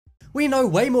We know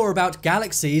way more about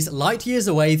galaxies light years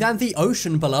away than the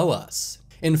ocean below us.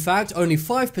 In fact, only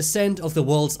 5% of the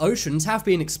world's oceans have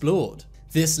been explored.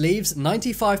 This leaves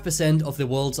 95% of the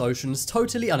world's oceans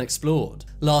totally unexplored.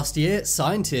 Last year,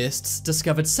 scientists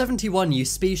discovered 71 new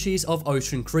species of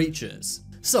ocean creatures.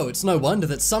 So it's no wonder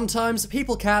that sometimes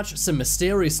people catch some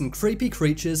mysterious and creepy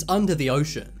creatures under the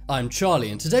ocean. I'm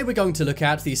Charlie, and today we're going to look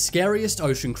at the scariest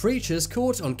ocean creatures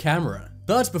caught on camera.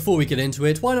 But before we get into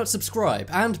it, why not subscribe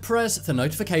and press the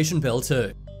notification bell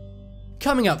too.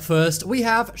 Coming up first, we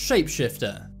have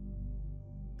Shapeshifter.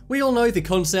 We all know the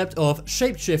concept of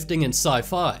shapeshifting in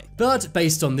sci-fi, but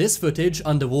based on this footage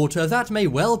underwater, that may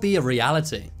well be a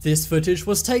reality. This footage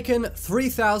was taken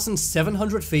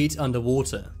 3,700 feet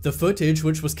underwater. The footage,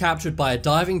 which was captured by a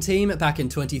diving team back in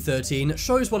 2013,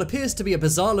 shows what appears to be a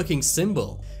bizarre looking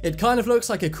symbol. It kind of looks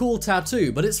like a cool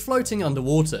tattoo, but it's floating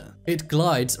underwater. It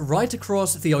glides right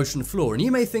across the ocean floor, and you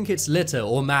may think it's litter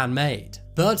or man-made.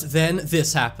 But then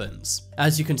this happens.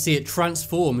 As you can see, it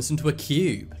transforms into a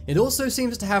cube. It also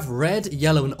seems to have red,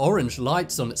 yellow, and orange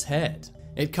lights on its head.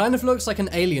 It kind of looks like an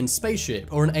alien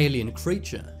spaceship or an alien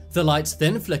creature. The lights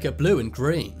then flicker blue and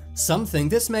green. Some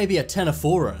think this may be a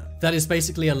Ctenophora, that is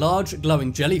basically a large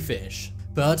glowing jellyfish.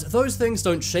 But those things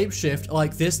don't shapeshift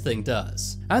like this thing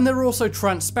does. And they're also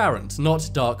transparent, not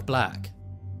dark black.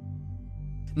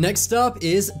 Next up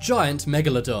is Giant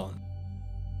Megalodon.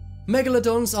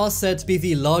 Megalodons are said to be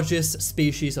the largest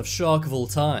species of shark of all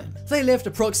time. They lived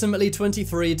approximately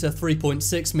 23 to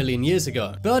 3.6 million years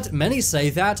ago, but many say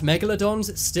that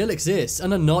megalodons still exist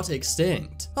and are not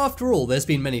extinct. After all, there's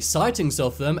been many sightings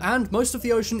of them and most of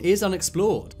the ocean is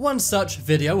unexplored. One such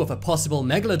video of a possible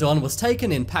megalodon was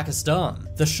taken in Pakistan.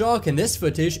 The shark in this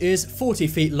footage is 40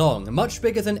 feet long, much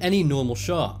bigger than any normal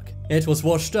shark. It was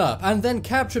washed up and then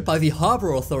captured by the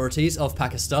harbour authorities of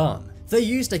Pakistan. They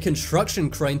used a construction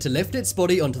crane to lift its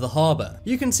body onto the harbour.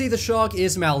 You can see the shark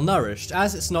is malnourished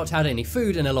as it's not had any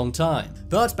food in a long time.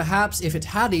 But perhaps if it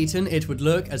had eaten, it would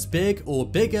look as big or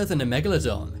bigger than a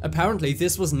megalodon. Apparently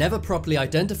this was never properly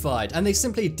identified and they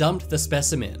simply dumped the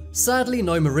specimen. Sadly,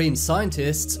 no marine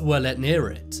scientists were let near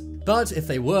it. But if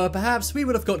they were, perhaps we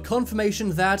would have got confirmation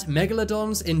that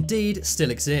megalodons indeed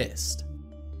still exist.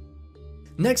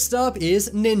 Next up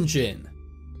is Ninjin.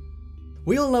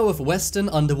 We all know of Western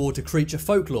underwater creature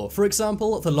folklore, for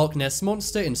example, the Loch Ness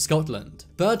Monster in Scotland.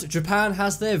 But Japan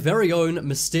has their very own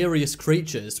mysterious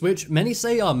creatures, which many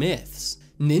say are myths.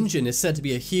 Ninjin is said to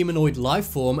be a humanoid life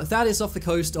form that is off the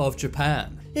coast of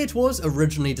Japan. It was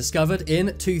originally discovered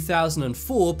in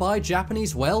 2004 by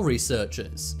Japanese whale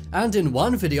researchers. And in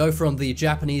one video from the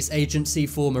Japanese Agency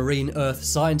for Marine Earth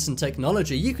Science and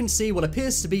Technology, you can see what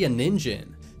appears to be a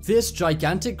ninjin. This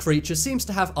gigantic creature seems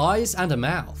to have eyes and a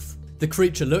mouth. The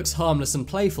creature looks harmless and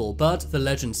playful, but the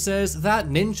legend says that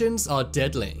ninjins are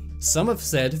deadly. Some have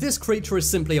said this creature is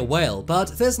simply a whale,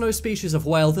 but there's no species of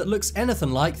whale that looks anything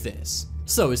like this.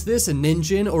 So is this a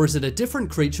ninjin or is it a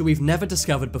different creature we've never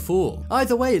discovered before?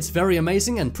 Either way, it's very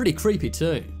amazing and pretty creepy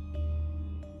too.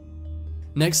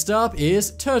 Next up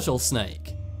is turtle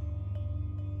snake.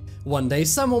 One day,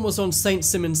 someone was on St.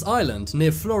 Simons Island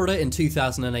near Florida in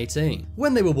 2018.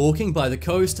 When they were walking by the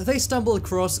coast, they stumbled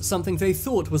across something they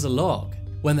thought was a log.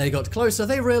 When they got closer,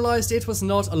 they realized it was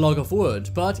not a log of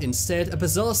wood, but instead a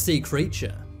bizarre sea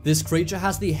creature. This creature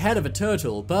has the head of a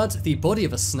turtle, but the body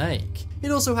of a snake.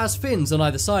 It also has fins on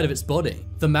either side of its body.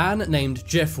 The man, named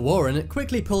Jeff Warren,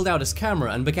 quickly pulled out his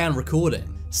camera and began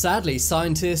recording. Sadly,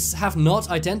 scientists have not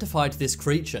identified this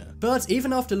creature, but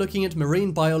even after looking at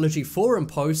marine biology forum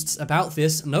posts about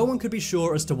this, no one could be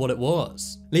sure as to what it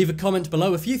was. Leave a comment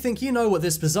below if you think you know what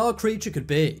this bizarre creature could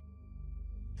be.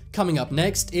 Coming up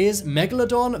next is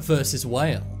Megalodon versus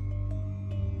Whale.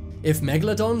 If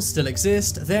megalodons still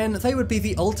exist, then they would be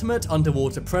the ultimate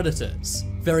underwater predators.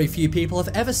 Very few people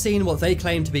have ever seen what they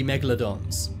claim to be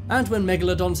megalodons. And when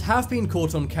megalodons have been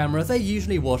caught on camera, they're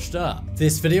usually washed up.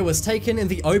 This video was taken in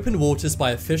the open waters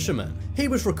by a fisherman. He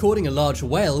was recording a large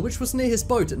whale which was near his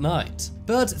boat at night.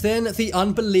 But then the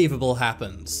unbelievable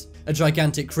happens. A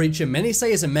gigantic creature many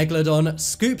say is a megalodon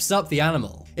scoops up the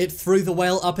animal. It threw the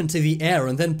whale up into the air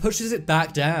and then pushes it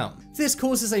back down. This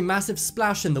causes a massive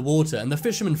splash in the water and the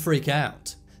fishermen freak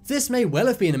out. This may well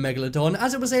have been a megalodon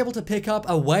as it was able to pick up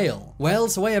a whale.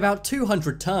 Whales weigh about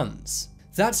 200 tons.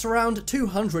 That's around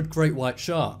 200 great white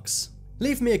sharks.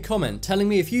 Leave me a comment telling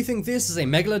me if you think this is a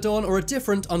megalodon or a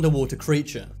different underwater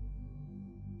creature.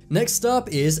 Next up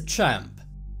is Champ.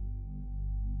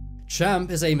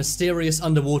 Champ is a mysterious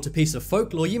underwater piece of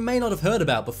folklore you may not have heard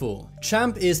about before.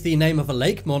 Champ is the name of a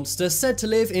lake monster said to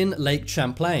live in Lake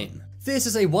Champlain. This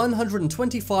is a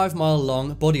 125-mile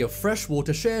long body of fresh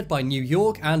water shared by New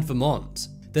York and Vermont.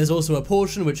 There's also a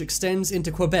portion which extends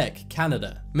into Quebec,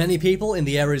 Canada. Many people in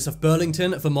the areas of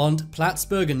Burlington, Vermont,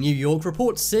 Plattsburgh and New York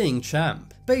report seeing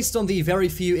Champ. Based on the very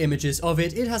few images of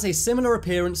it, it has a similar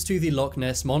appearance to the Loch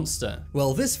Ness Monster.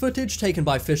 Well, this footage taken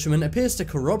by fishermen appears to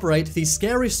corroborate the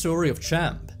scary story of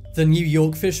Champ. The New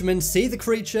York fishermen see the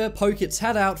creature poke its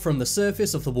head out from the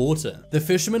surface of the water. The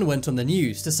fishermen went on the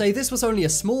news to say this was only a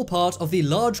small part of the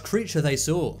large creature they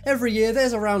saw. Every year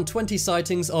there's around 20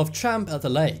 sightings of Champ at the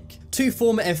lake. 2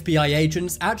 former FBI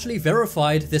agents actually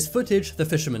verified this footage the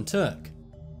fishermen took.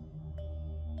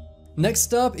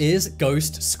 Next up is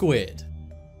Ghost Squid.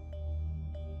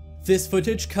 This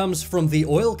footage comes from the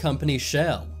oil company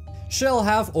Shell. Shell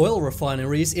have oil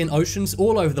refineries in oceans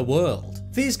all over the world.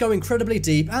 These go incredibly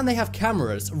deep and they have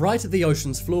cameras right at the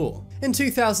ocean's floor. In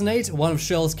 2008, one of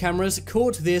Shell's cameras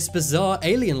caught this bizarre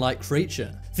alien-like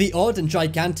creature. The odd and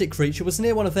gigantic creature was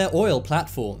near one of their oil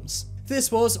platforms.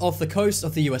 This was off the coast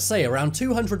of the USA, around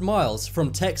 200 miles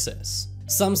from Texas.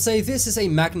 Some say this is a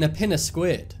Magna pinna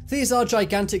squid. These are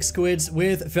gigantic squids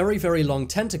with very long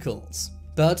tentacles.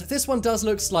 But this one does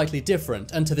look slightly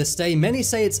different, and to this day many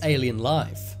say it's alien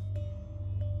life.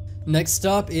 Next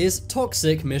up is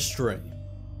Toxic Mystery.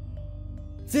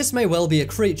 This may well be a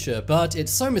creature, but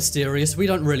it's so mysterious we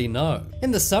don't really know.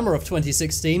 In the summer of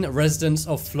 2016, residents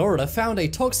of Florida found a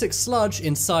toxic sludge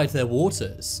inside their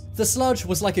waters. The sludge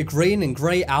was like a green and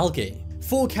grey algae.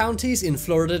 4 counties in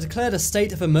Florida declared a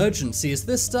state of emergency as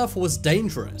this stuff was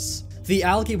dangerous. The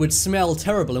algae would smell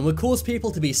terrible and would cause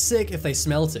people to be sick if they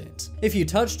smelt it. If you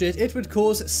touched it, it would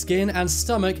cause skin and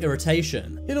stomach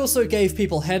irritation. It also gave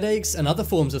people headaches and other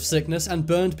forms of sickness and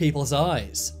burned people's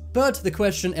eyes. But the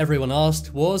question everyone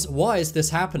asked was, why is this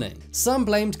happening? Some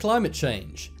blamed climate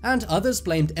change, and others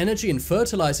blamed energy and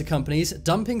fertilizer companies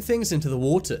dumping things into the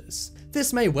waters.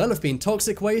 This may well have been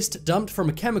toxic waste dumped from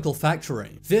a chemical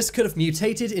factory. This could have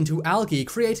mutated into algae,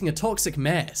 creating a toxic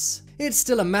mess. It's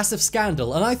still a massive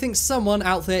scandal, and I think someone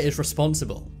out there is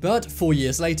responsible. But 4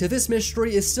 years later, this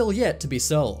mystery is still yet to be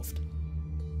solved.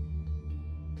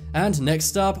 And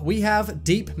next up, we have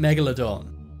Deep Megalodon.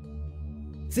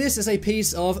 This is a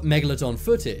piece of Megalodon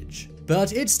footage,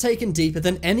 but it's taken deeper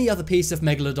than any other piece of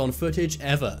Megalodon footage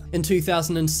ever. In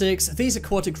 2006, these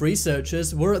aquatic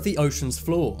researchers were at the ocean's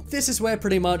floor. This is where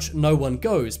pretty much no one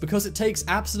goes because it takes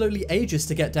absolutely ages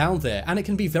to get down there and it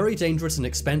can be very dangerous and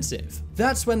expensive.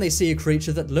 That's when they see a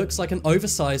creature that looks like an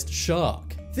oversized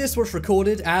shark. This was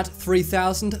recorded at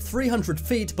 3,300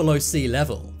 feet below sea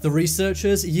level. The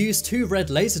researchers used 2 red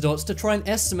laser dots to try and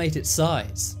estimate its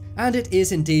size. And it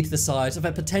is indeed the size of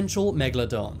a potential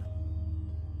megalodon.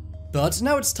 But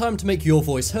now it's time to make your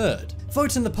voice heard.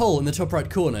 Vote in the poll in the top right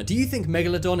corner. Do you think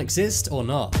Megalodon exists or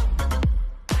not?